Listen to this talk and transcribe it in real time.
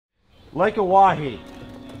Lake Oahe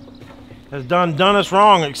has done us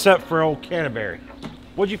wrong except for old Canterbury.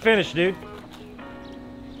 What'd you finish, dude?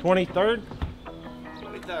 23rd?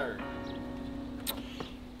 23rd.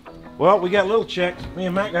 Well, we got little checks. Me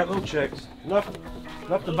and Matt got little checks. Enough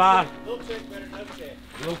to buy. Little check better than no check.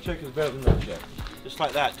 Little check is better than no check. Just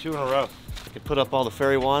like that, 2 in a row. I can put up all the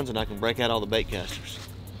fairy wands and I can break out all the bait casters.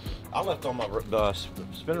 I left all my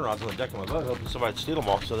spinning rods on the deck of my boat, hoping somebody'd steal them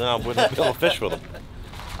off, so then I wouldn't be able to fish with them.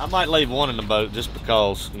 I might leave one in the boat just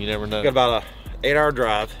because you never know. Got about a 8-hour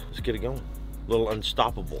drive. Let's get it going. A little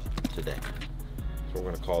unstoppable today. That's what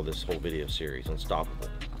we're gonna call this whole video series, unstoppable.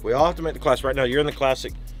 We all have to make the classic. Right now, you're in the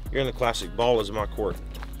classic. You're in the classic. Ball is in my court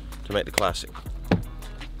to make the classic.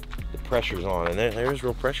 The pressure's on, and there's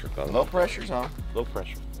real pressure, fellas. Low pressure's on. Low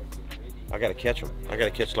pressure. I gotta catch them. I gotta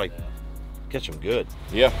catch them good.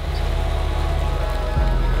 Yeah.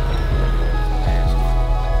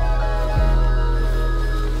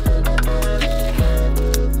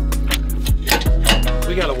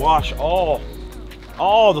 We gotta wash all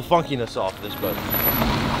the funkiness off this boat.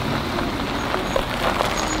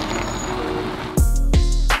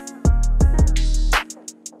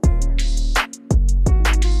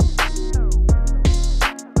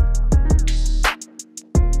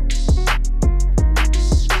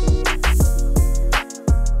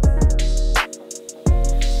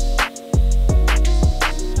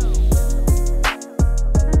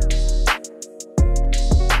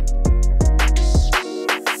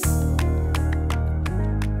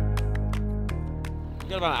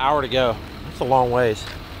 Got about an hour to go. That's a long ways.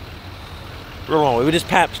 Real long way. We just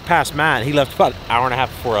passed Matt. He left about an hour and a half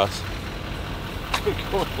before us.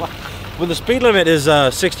 When the speed limit is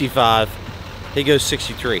 65, he goes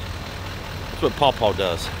 63. That's what Paw Paw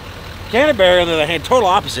does. Canterbury, on the other hand, total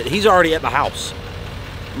opposite. He's already at the house,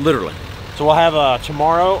 literally. So we'll have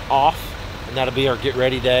tomorrow off, and that'll be our get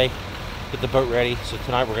ready day. Get the boat ready. So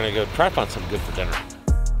tonight we're gonna go try to find something good for dinner.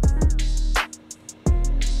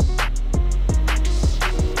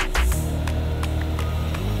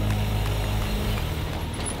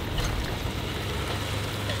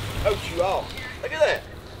 Coach you off. Look at that.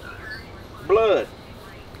 Blood.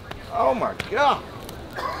 Oh my God.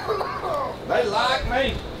 They like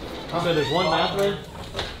me. So there's one bathroom.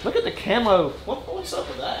 Look at the camo. What's up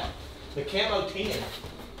with that? The camo 10.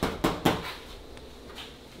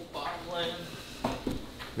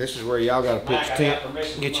 This is where y'all gotta pitch tent,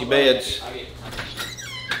 get your beds.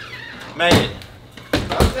 Made it.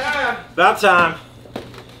 About time. About time.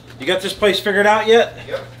 You got this place figured out yet?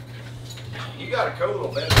 Yep. You got a cool little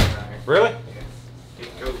bedroom right here. Really? Yeah. It's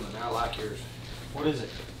cool and I like yours. What is it?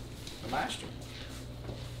 The master.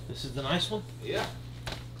 This is the nice one? Yeah.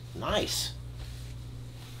 Nice.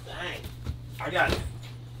 Dang. I got it.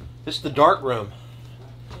 This is the dark room.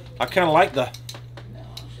 I kind of like the...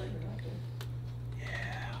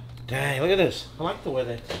 Yeah. Dang, look at this. I like the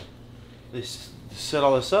way they set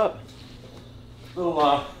all this up. Little,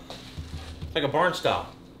 like a barn style.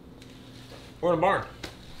 We're in a barn.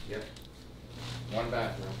 Yep. One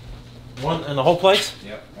bathroom. One in the whole place?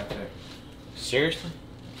 Yep, right there. Seriously?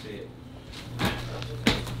 See it.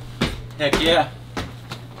 Heck yeah.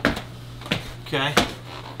 Okay.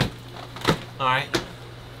 All right.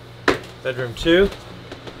 Bedroom 2.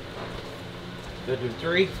 Bedroom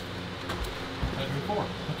 3. Bedroom 4.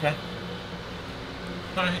 Okay.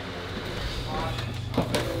 All right.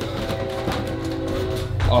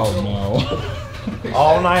 Oh no.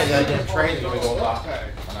 All night that train's gonna be going by.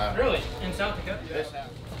 Really? In South Dakota?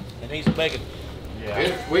 And he's making.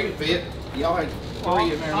 Yeah. We can fit. Y'all had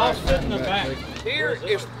 3 in there. I'll sit in the back. Here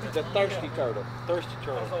is the thirsty turtle. Thirsty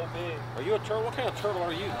turtle. So big. Are you a turtle? What kind of turtle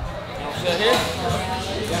are you? Sit here.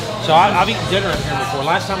 So I've eaten dinner in here before.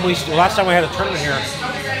 Last time we had a tournament here,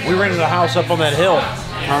 we rented a house up on that hill.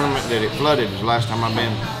 Tournament that it flooded is the last time I've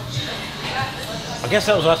been. I guess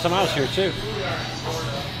that was the last time I was here too.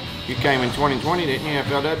 You came in 2020, didn't you,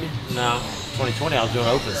 FLW? No, 2020 I was doing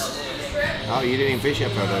opens. Oh, you didn't even fish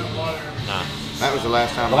FLW. Nah. That was the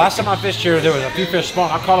last time. The last time I fished here, there was a few fish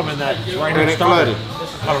spawned. I caught them in that right here And at it Stoner. flooded.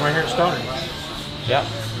 Caught them right here at Stoner. Yep,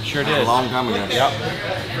 sure did. A long time ago. Yep.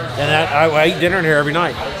 And I eat dinner in here every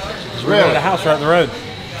night. So we Really? rented a house right up the road.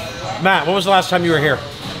 Matt, when was the last time you were here?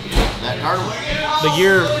 That turtle? The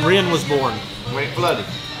year Ren was born. When it flooded.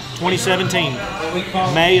 2017.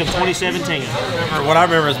 May of 2017. What I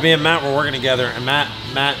remember is me and Matt were working together, and Matt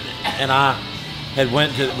and I had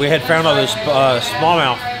found all this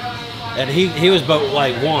smallmouth, and he was boat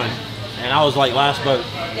like 1, and I was like last boat,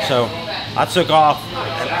 so I took off.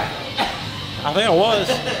 I think I was.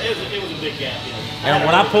 It was a big gap. Yeah. And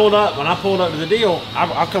when I pulled up to the deal,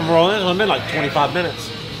 I come rolling in. It's been like 25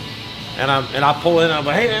 minutes. And I pull in and I'm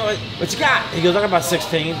like, hey man, what you got? He goes, I got about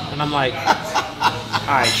 16. And I'm like, all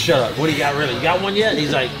right, shut up. What do you got really? You got one yet?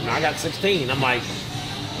 He's like, no, I got 16. I'm like,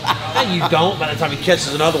 no, you don't. By the time he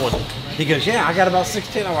catches another one, he goes, yeah, I got about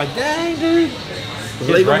 16. I'm like, dang, dude.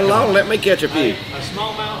 Leave him alone. Let me catch a few. A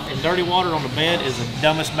smallmouth in dirty water on the bed is the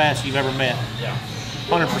dumbest bass you've ever met. Yeah.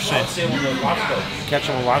 100%. Catch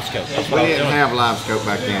them on live scope. That's We what I was didn't doing. have live scope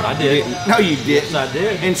back then. I did. No, you didn't. Yes, I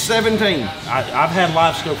did. In 17. I've had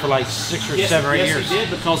live scope for like 6 or 7 or 8 years. He did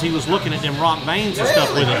because he was looking at them rock veins and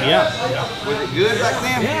stuff with it. Yeah. Was it good back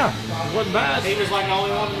then? Yeah. It wasn't bad. He was like the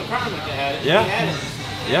only one in the tournament that had it. Yeah. He had it.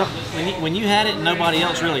 Yeah. When you had it and nobody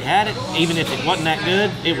else really had it, even if it wasn't that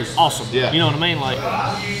good, it was awesome. Yeah. You know what I mean? Like,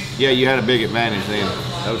 Yeah, you had a big advantage then.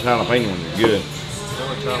 Those jalapeno ones are good.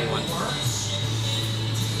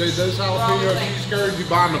 Dude, those jalapeno skirt you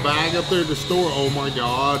buy in the bag up there at the store, oh my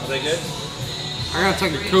God. Are they good? I gotta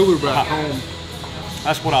take a cooler back home.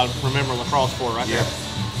 that's what I remember lacrosse for right there.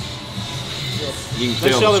 You can They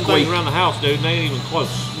feel sell the them squeak. things around the house, dude, and they ain't even close.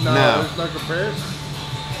 No. There's no comparison.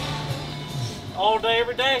 All day,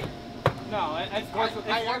 every day? No, it's worse with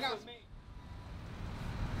me.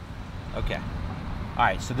 Okay. All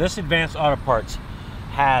right, so this Advanced Auto Parts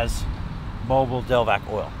has Mobile Delvac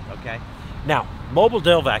oil, okay? Now, Mobile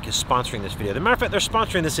Delvac is sponsoring this video. As a matter of fact, they're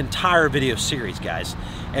sponsoring this entire video series, guys,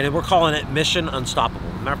 and we're calling it Mission Unstoppable.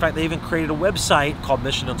 As a matter of fact, they even created a website called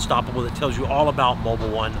Mission Unstoppable that tells you all about Mobile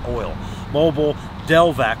One oil, Mobile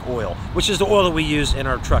Delvac oil, which is the oil that we use in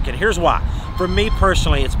our truck. And here's why. For me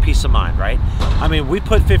personally, it's peace of mind, right? I mean, we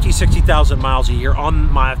put 50, 60,000 miles a year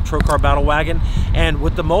on my Trocar Battle Wagon, and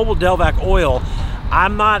with the Mobile Delvac oil, I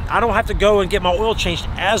don't have to go and get my oil changed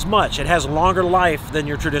as much. It has longer life than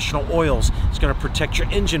your traditional oils. It's gonna protect your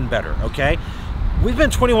engine better, okay? We've been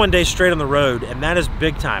 21 days straight on the road, and that is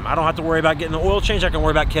big time. I don't have to worry about getting the oil changed. I can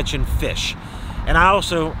worry about catching fish. And I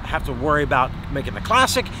also have to worry about making the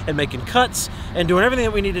classic and making cuts and doing everything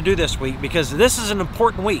that we need to do this week, because this is an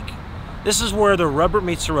important week. This is where the rubber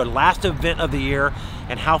meets the road, last event of the year,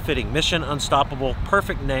 and how fitting. Mission Unstoppable,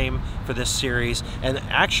 perfect name for this series. And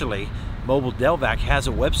actually, Mobile Delvac has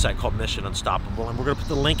a website called Mission Unstoppable, and we're going to put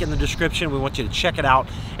the link in the description. We want you to check it out,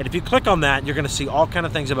 and if you click on that, you're going to see all kind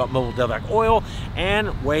of things about Mobile Delvac oil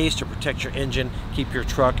and ways to protect your engine, keep your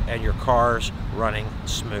truck and your cars running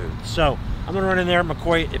smooth. So I'm going to run in there.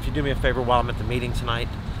 McCoy, if you do me a favor while I'm at the meeting tonight,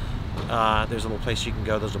 there's a little place you can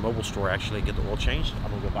go. There's a mobile store actually, get the oil changed.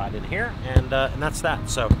 I'm going to go buy it in here, and that's that.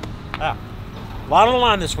 So a lot on the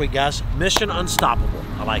line this week, guys. Mission Unstoppable.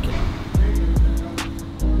 I like it.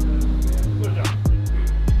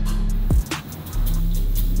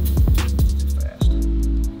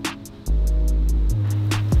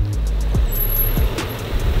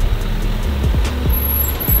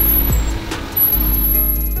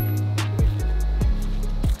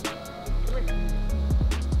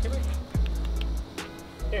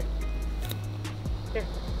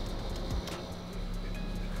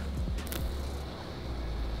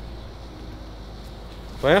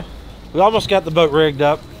 Well, we almost got the boat rigged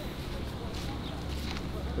up.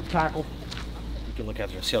 The tackle. You can look out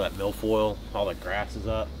there and see all that milfoil, all that grass is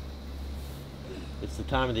up. It's the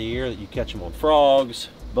time of the year that you catch them on frogs,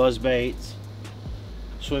 buzz baits,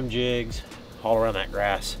 swim jigs, all around that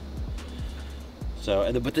grass.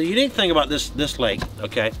 So, but the unique thing about this lake,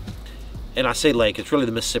 okay, and I say lake, it's really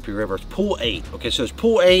the Mississippi River. It's Pool 8. Okay, so it's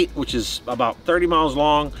Pool 8, which is about 30 miles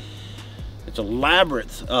long. It's a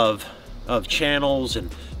labyrinth of channels and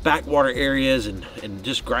backwater areas and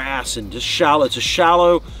just grass and just shallow. It's a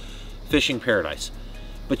shallow fishing paradise.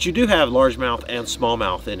 But you do have largemouth and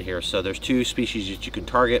smallmouth in here, so there's 2 species that you can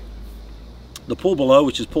target. The pool below,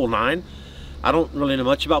 which is Pool 9, I don't really know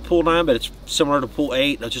much about Pool 9, but it's similar to Pool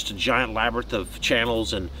 8, just a giant labyrinth of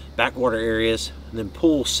channels and backwater areas. And then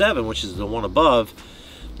Pool 7, which is the one above,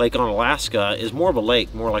 Lake Onalaska, is more of a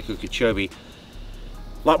lake, more like Okeechobee.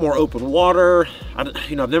 A lot more open water.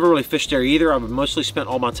 I've never really fished there either. I've mostly spent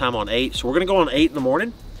all my time on 8. So we're gonna go on 8 in the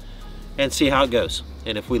morning and see how it goes.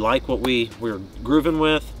 And if we like what we're grooving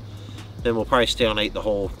with, then we'll probably stay on 8 the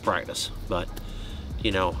whole practice. But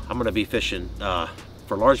I'm gonna be fishing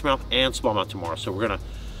for largemouth and smallmouth tomorrow. So we're gonna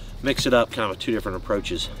mix it up, kind of 2 different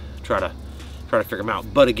approaches, try to figure them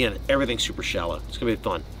out. But again, everything's super shallow. It's gonna be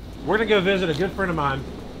fun. We're gonna go visit a good friend of mine,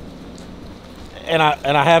 and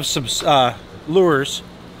I have some lures,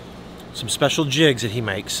 some special jigs that he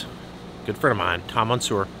makes. Good friend of mine, Tom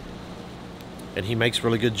Mansour, and he makes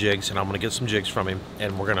really good jigs, and I'm gonna get some jigs from him,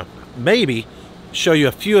 and we're gonna maybe show you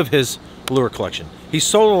a few of his lure collection. He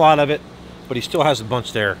sold a lot of it, but he still has a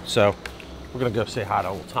bunch there, so we're gonna go say hi to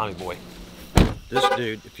old Tommy boy. This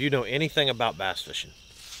dude, if you know anything about bass fishing,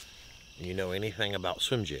 and you know anything about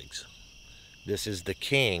swim jigs, This is the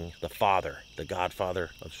king, the father, the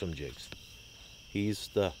godfather of swim jigs. He's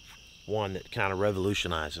the one that kind of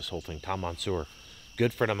revolutionized this whole thing. Tom Mansour,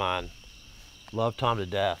 good friend of mine. Love Tom to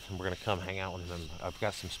death, and we're gonna come hang out with him. I've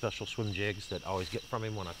got some special swim jigs that I always get from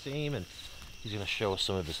him when I see him, and he's gonna show us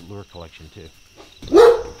some of his lure collection too.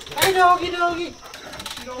 Hey doggy doggy!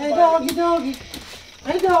 Hey doggy doggy!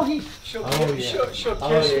 Hey doggy! She'll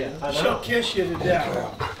She'll kiss you to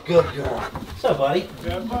death. Good girl. What's up, buddy?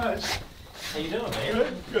 Not much. How you doing, man?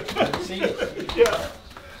 Good. Good to see you. Yeah.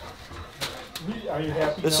 Are you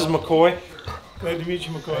happy? This now? is McCoy. Glad to meet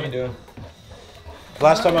you, McCoy. How you doing?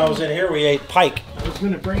 Last time I was in here, we ate pike. I was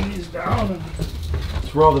gonna bring these down, and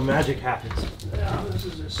That's where all the magic happens. yeah, this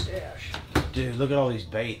is a stash. Dude, look at all these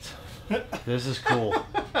baits. This is cool.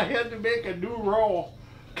 I had to make a new roll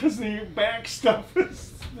because the back stuff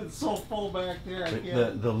is it's so full back there. I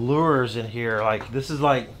can't. The lures in here, like, this is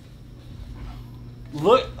like,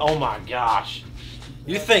 look, oh my gosh.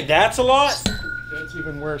 You think that's a lot? That's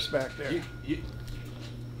even worse back there.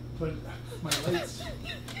 But my lights.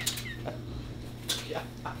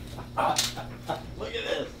 Look at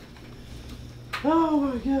this. Oh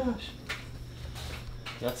my gosh.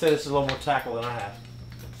 I'd say this is a little more tackle than I have.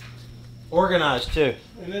 Organized too.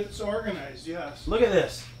 And it's organized, yes. Look at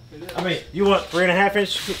this. It is. I mean, you want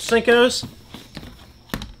 3.5-inch Senkos?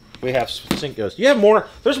 We have Senkos. You have more.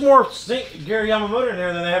 There's more Gary Yamamoto in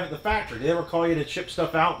there than they have at the factory. Do they ever call you to ship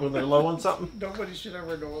stuff out when they're low on something? Nobody should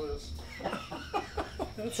ever know this.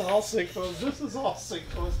 That's all Cinco's. This is all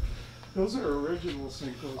Cinco's. Those are original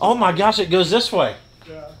Cinco's. Oh my gosh, it goes this way.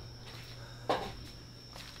 Yeah.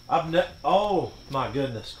 Oh my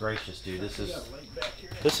goodness gracious, dude. This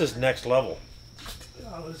is next level.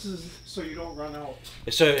 This is so you don't run out.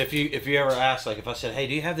 So if you ever ask, like if I said, hey,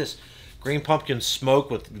 do you have this green pumpkin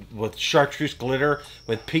smoke with chartreuse glitter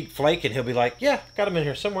with peak flake, and he'll be like, yeah, got them in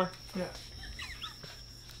here somewhere. Yeah.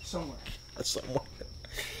 Somewhere. That's somewhere.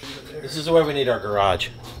 This is the way we need our garage.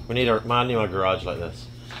 We need my garage like this.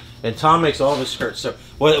 And Tom makes all of his skirts. So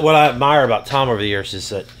what I admire about Tom over the years is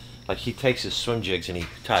that, like, he takes his swim jigs and he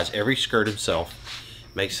ties every skirt himself.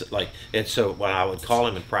 Makes it like, and so when I would call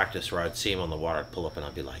him in practice, where I'd see him on the water, I'd pull up and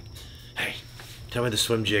I'd be like, hey, tell me the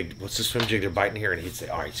swim jig. What's the swim jig they're biting here? And he'd say,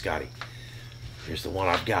 all right, Scotty, here's the one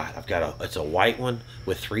I've got. It's a white one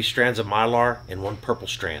with 3 strands of Mylar and 1 purple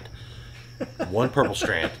strand. 1 purple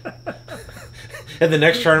strand. And the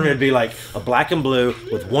next tournament would be like a black and blue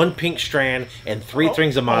with 1 pink strand and 3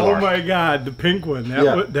 strings of Mylar. Oh my God, the pink one.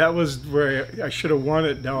 That was where I should have won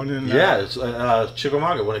it down in. Yeah, it's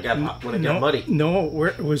Chickamauga when it got muddy. No, where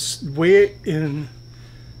it was way in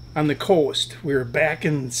on the coast. We were back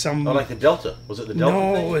in some. Oh, like the Delta. Was it the Delta?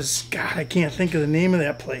 No, thing? it was. God, I can't think of the name of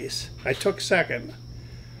that place. I took second.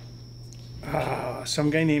 Some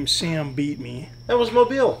guy named Sam beat me. That was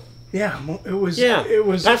Mobile. Yeah, it was. Yeah, it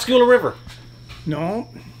was. Pascagoula River. No,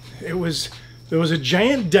 it was. There was a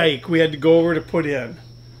giant dike we had to go over to put in.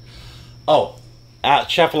 Oh,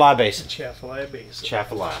 Chaffalai Basin. Chaffalai Basin.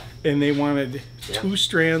 Chaffalai. And they wanted 2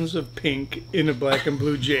 strands of pink in a black and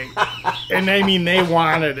blue jig. And I mean, they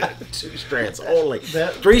wanted it. 2 strands only.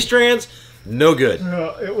 3 strands, no good.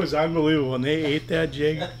 It was unbelievable. And they ate that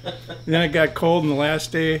jig. And then it got cold, and the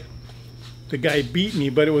last day, the guy beat me.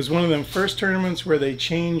 But it was one of them first tournaments where they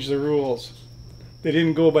changed the rules. They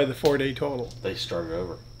didn't go by the 4-day total. They started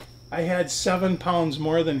over. I had 7 pounds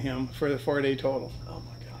more than him for the 4-day total. Oh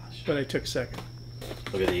my gosh. But I took second.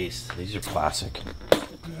 Look at these. These are classic.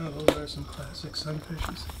 Yeah, those are some classic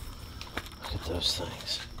sunfishes. Look at those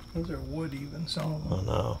things. Those are wood even, some of them. Oh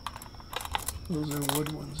no. Those are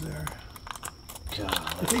wood ones there.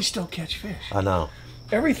 God. But they still catch fish. I know.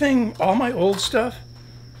 Everything, all my old stuff,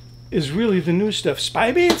 is really the new stuff.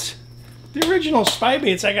 Spy baits? The original spy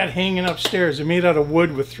baits I got hanging upstairs. They're made out of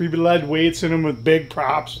wood with 3 lead weights in them with big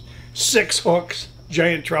props, 6 hooks,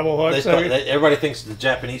 giant treble hooks. Everybody thinks the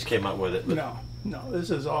Japanese came up with it. But No,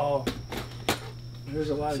 this is all. There's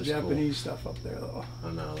a lot of is Japanese stuff up there, though.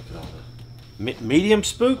 I know. Look at all that. Medium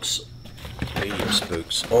spooks. Medium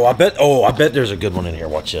spooks. Oh, I bet there's a good one in here.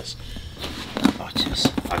 Watch this. Watch this.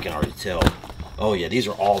 I can already tell. Oh yeah, these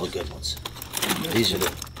are all the good ones. These are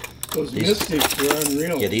those mystics were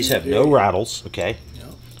unreal. Yeah, these have no rattles. Okay.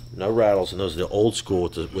 Yep. No rattles, and those are the old school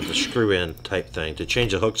with the screw in type thing. To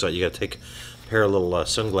change the hooks out, you got to take a pair of little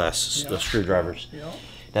sunglass screwdrivers. Yep.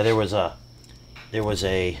 Now there was a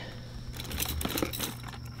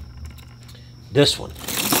this one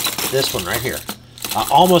right here. I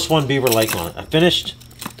almost won Beaver Lake on it. I finished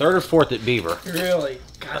 3rd or 4th at Beaver. Really?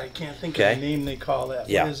 God, I can't think of the name they call that.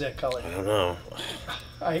 Yeah. What is that color? I don't know.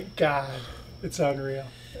 God, it's unreal.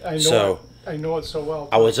 I know it so well.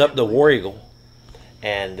 I was up the War Eagle,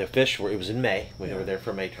 and the fish were. It was in May. We were there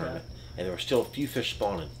for a May tournament, and there were still a few fish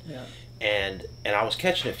spawning. Yeah. And I was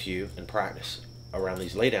catching a few in practice around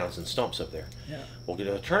these laydowns and stumps up there. Yeah. We'll get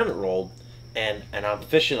a tournament rolled, and I'm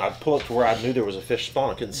fishing. I'd pull up to where I knew there was a fish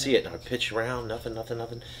spawn. I couldn't see it, and I'd pitch around, nothing.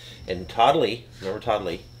 And Todd Lee, remember Todd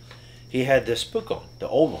Lee? He had this spook on, the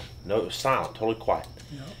old one. No, it was silent, totally quiet.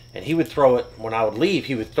 Yeah. And he would throw it, when I would leave,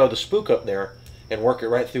 he would throw the spook up there and work it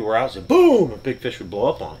right through where I was, and boom, a big fish would blow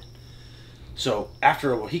up on it. So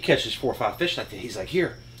after he catches 4 or 5 fish like that, he's like,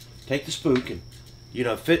 here, take the spook, and you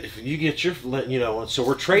know, if you get your, you know, so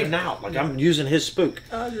we're trading out. Like, I'm using his spook.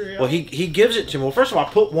 Well, he gives it to me. Well, first of all, I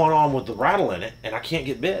put one on with the rattle in it, and I can't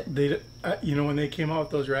get bit. They, you know, when they came out with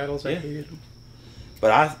those rattles, I hated them.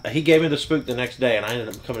 But he gave me the spook the next day, and I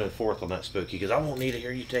ended up coming in fourth on that spook. He goes, I won't need it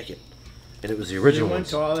here, you take it. And it was the original one. Went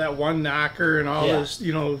to all that one knocker and all this,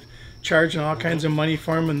 you know, charging all kinds of money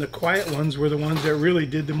for them, and the quiet ones were the ones that really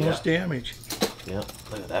did the most damage. Yeah,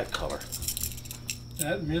 look at that color.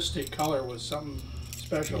 That mystic color was something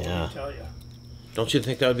special, let me tell you. Don't you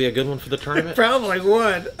think that would be a good one for the tournament? Probably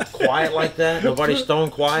would. Quiet like that? Nobody's throwing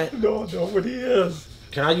quiet? No, nobody is.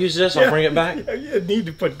 Can I use this? I'll bring it back? Yeah, you need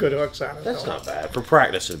to put good hooks on it. That's not bad. For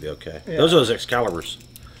practice, it'd be okay. Yeah. Those are those Excaliburs.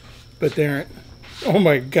 But they aren't. Oh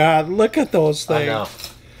my God, look at those things. I know.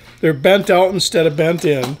 They're bent out instead of bent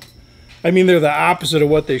in. I mean, they're the opposite of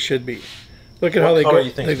what they should be. Look at how they go. What color do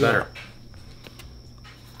you think is better?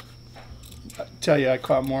 I tell you, I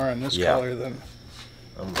caught more on this color than...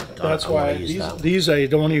 That's why these I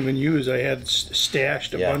don't even use. I had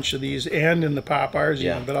stashed a bunch of these, and in the pop R's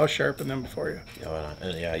even, but I'll sharpen them for you.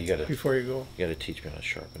 Yeah, you gotta before you go. You gotta teach me how to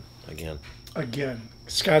sharpen again. Again,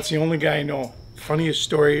 Scott's the only guy I know. Funniest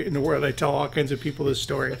story in the world. I tell all kinds of people this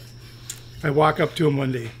story. I walk up to him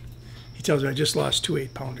one day. He tells me I just lost 2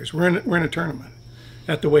 8-pounders. We're in a tournament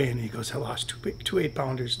at the weigh-in. He goes, I lost two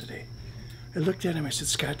 8-pounders today. I looked at him. I said,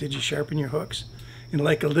 Scott, did you sharpen your hooks? And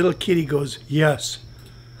like a little kid, he goes, yes.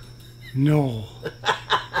 No.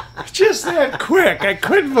 Just that quick. I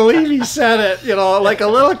couldn't believe he said it. You know, like a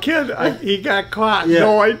little kid, he got caught. Yeah.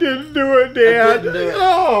 No, I didn't do it, Dad. I didn't do it.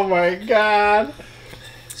 Oh, my God.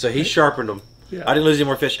 So he sharpened them. Yeah. I didn't lose any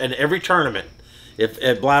more fish. And every tournament, if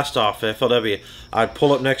at Blast Off, FLW, I'd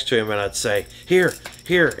pull up next to him and I'd say, here.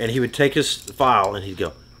 And he would take his file and he'd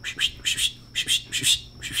go,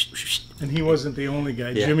 and he wasn't the only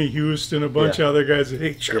guy. Yeah. Jimmy Houston, a bunch of other guys said,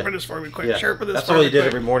 hey, sharpen this for me quick, sharpen this That's for me all he did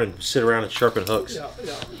quick. every morning, sit around and sharpen hooks. Yeah.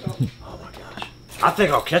 Oh, my gosh. I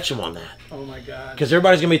think I'll catch him on that. Oh, my God. Because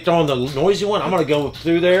everybody's going to be throwing the noisy one. I'm going to go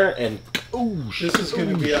through there and, this is going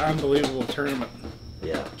to be an unbelievable tournament.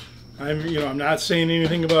 Yeah. I'm not saying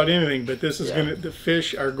anything about anything, but this is the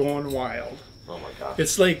fish are going wild. Oh, my gosh.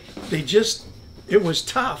 It's like it was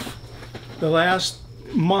tough. The last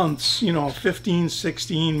months, 15,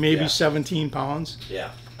 16, maybe 17 pounds. Yeah.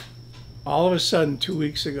 All of a sudden, 2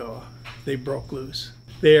 weeks ago, they broke loose.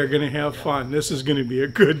 They are going to have fun. This is going to be a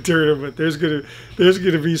good tournament. There's going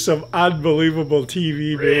to be some unbelievable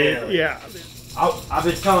TV. Really? Yeah. I've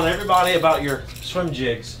been telling everybody about your swim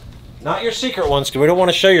jigs. Not your secret ones, because we don't want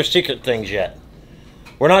to show your secret things yet.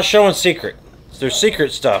 We're not showing secret. There's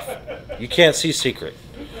secret stuff. You can't see secret.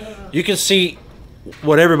 You can see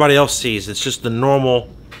what everybody else sees. It's just the normal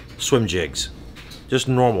swim jigs. Just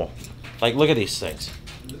normal. Like, look at these things.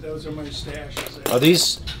 Those are my stashes. Are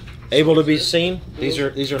these able to be seen? These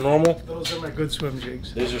are normal? Those are my good swim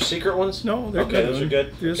jigs. These are secret ones? No, they're good. Those are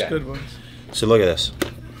good? They're just good ones. So look at this.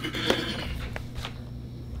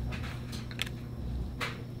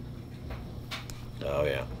 Oh,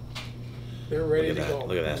 yeah. They're ready to go.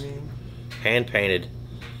 Look at that. Hand painted,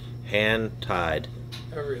 hand tied.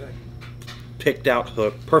 Everything. Picked out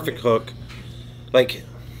hook, perfect hook. Like,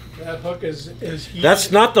 that hook is heated.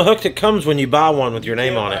 That's not the hook that comes when you buy one with your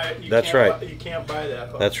name on it. That's right. You can't buy that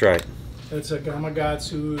hook. That's right. It's a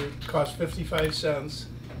Gamakatsu. It costs 55 cents.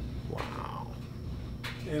 Wow.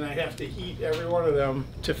 And I have to heat every one of them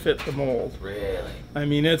to fit the mold. Really? I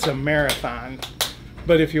mean, it's a marathon.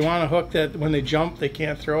 But if you want a hook that when they jump, they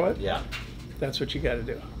can't throw it, that's what you got to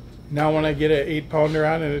do. Now when I get an 8-pounder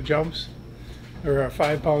on and it jumps, or a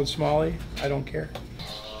 5-pound smallie, I don't care.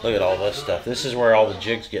 Look at all this stuff. This is where all the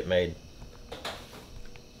jigs get made.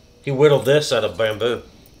 He whittled this out of bamboo.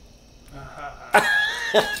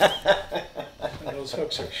 And those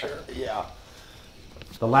hooks are sharp. Yeah.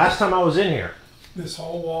 The last time I was in here, this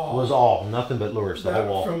whole wall was all nothing but lures. The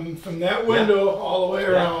whole wall. From that window all the way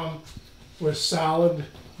around was solid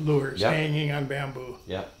lures hanging on bamboo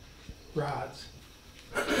rods.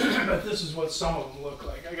 But this is what some of them look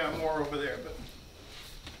like. I got more over there, but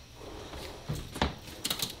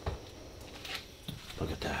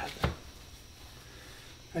look at that.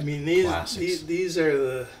 I mean, Classics. these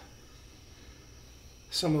are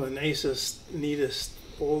some of the nicest, neatest,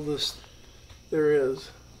 oldest there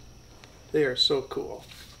is. They are so cool.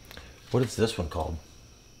 What is this one called?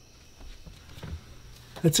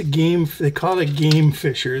 That's a game. They call it a game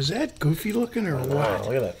fisher. Is that goofy looking or Wow, what?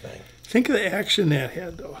 look at that thing. Think of the action that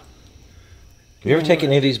had, though. Have you ever taken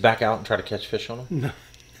any of these back out and try to catch fish on them? No,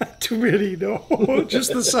 not too many, no.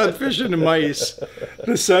 Just the sunfish and the mice.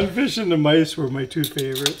 The sunfish and the mice were my two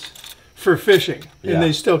favorites for fishing, Yeah. and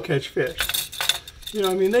they still catch fish. You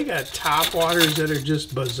know, I mean, they got top waters that are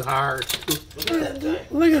just bizarre, too. Look at that thing.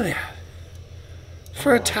 Look at that.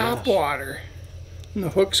 For a top water. And the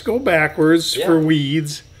hooks go backwards Yeah. for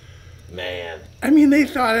weeds. Man. I mean, they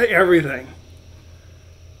thought of everything.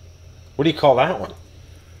 What do you call that one?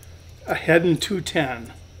 A head and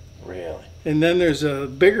 210. Really? And then there's a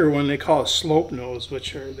bigger one they call a slope nose,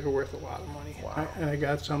 which they're worth a lot of money. Wow. And I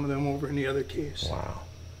got some of them over in the other case. Wow.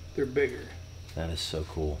 They're bigger. That is so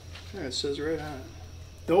cool. And it says right on it.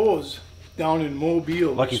 Those down in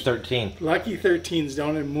Mobile. Lucky 13. Lucky 13s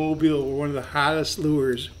down in Mobile were one of the hottest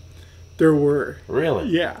lures there were. Really?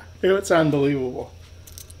 Yeah, it's unbelievable.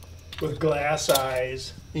 With glass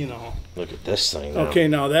eyes, you know. Look at this thing now. Okay,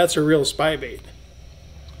 now that's a real spy bait.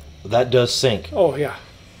 That does sink. Oh, yeah.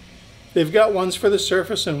 They've got ones for the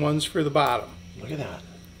surface and ones for the bottom. Look at that.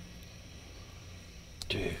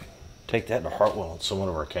 Dude, take that to Hartwell and someone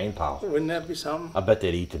of our cane pile. Wouldn't that be something? I bet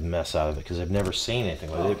they'd eat the mess out of it because they've never seen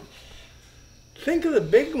anything like it. Think of the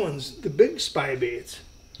big ones, the big spy baits.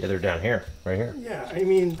 Yeah, they're down here, right here. Yeah, I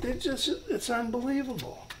mean, it's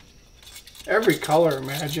unbelievable. Every color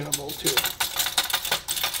imaginable, too.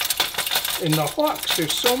 And the hooks,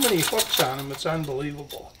 there's so many hooks on them, it's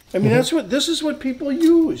unbelievable. I mean, this is what people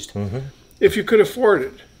used. If you could afford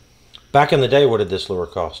it. Back in the day, what did this lure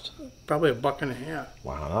cost? Probably $1.50.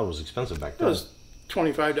 Wow, that was expensive back It then. was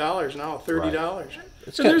 $25 now, $30.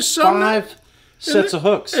 It's And got there's some five sets of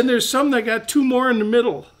hooks. And there's some that got two more in the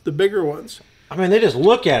middle, the bigger ones. I mean, they just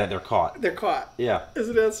look at it, they're caught. They're caught. Yeah.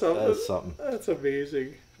 Isn't that something? That's something. That's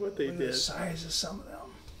amazing what they did. The size of some of them.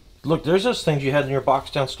 Look, there's those things you had in your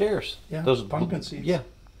box downstairs. Yeah, those pumpkin seeds. Yeah.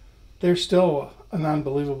 They're still an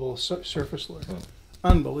unbelievable surface lure.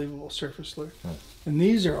 Unbelievable surface lure. And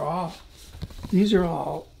these are all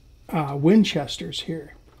Winchesters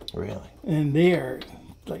here. Really? And they are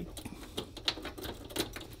like,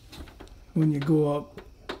 when you go up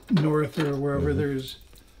north or wherever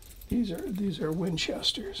these are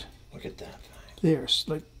Winchesters. Look at that thing. They are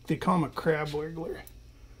like, they call them a crab wiggler.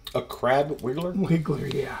 A crab wiggler?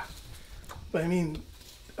 Wiggler, yeah. But I mean,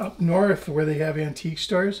 up north where they have antique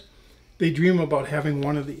stores, they dream about having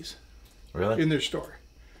one of these Really? in their store.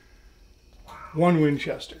 Wow. One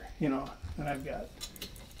Winchester, you know, and I've got,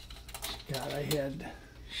 God, I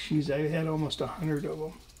had almost 100 of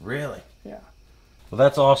them. Really? Yeah. Well,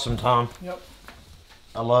 that's awesome, Tom. Yep.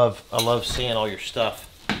 I love seeing all your stuff.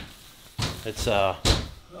 It's Well,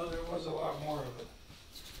 there was a lot more of it.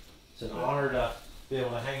 It's an honor to be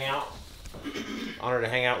able to hang out. Honor to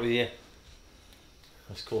hang out with you.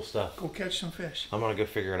 That's cool stuff. Go catch some fish. I'm gonna go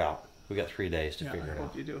figure it out. We got 3 days to Yeah, figure I it hope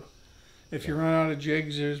out. you do. If you run out of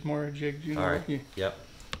jigs, there's more jigs. You know. All right. Yep.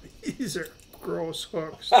 These are gross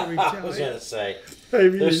hooks. Let me I tell was you. gonna say I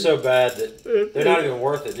mean, they're so bad that they're not even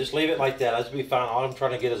worth it. Just leave it like that. Let's be fine. All I'm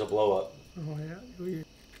trying to get is a blow up. Oh yeah.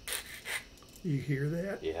 You hear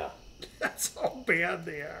that? Yeah. That's how bad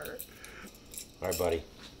they are. All right, buddy.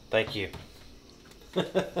 Thank you.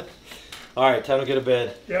 All right, time to go to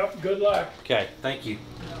bed. Yep. Good luck. Okay, thank you.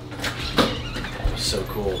 That was so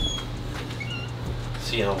cool.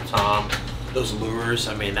 Seeing old Tom, those lures,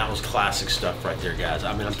 I mean, that was classic stuff right there, guys.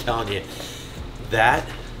 I mean, I'm telling you, that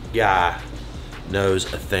guy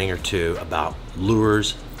knows a thing or two about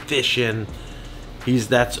lures, fishing.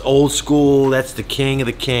 That's old school. That's the king of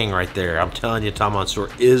the king right there. I'm telling you, Tom Mansour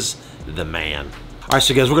is the man. All right,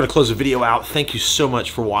 so guys, we're going to close the video out. Thank you so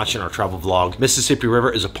much for watching our travel vlog. Mississippi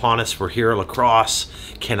River is upon us. We're here at La Crosse.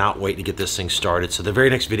 Cannot wait to get this thing started. So the very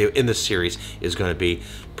next video in this series is going to be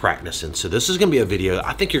practicing. So this is going to be a video,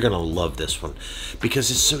 I think you're going to love this one because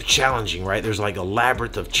it's so challenging, right? There's like a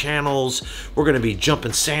labyrinth of channels. We're going to be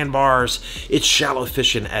jumping sandbars. It's shallow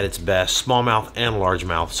fishing at its best, smallmouth and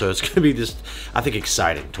largemouth. So it's going to be just, I think,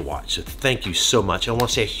 exciting to watch. So thank you so much. I want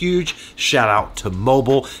to say a huge shout out to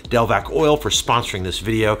Mobile Delvac Oil for sponsoring this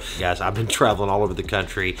video. Guys, I've been traveling all over the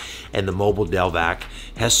country and the Mobile Delvac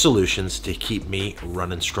has solutions to keep me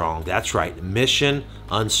running strong. That's right, mission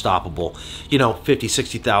unstoppable. You know, 50,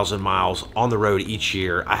 60,000 miles on the road each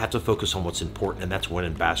year. I have to focus on what's important, and that's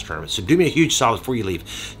winning bass tournaments. So do me a huge solid before you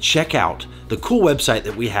leave. Check out the cool website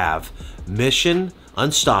that we have, Mission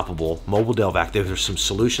unstoppable mobile Delvac. There are some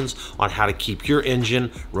solutions on how to keep your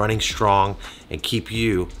engine running strong and keep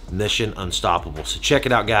you mission unstoppable. So check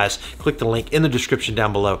it out, guys. Click the link in the description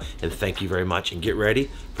down below, and thank you very much, and get ready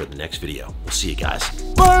for the next video. We'll see you guys.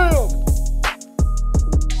 Bam!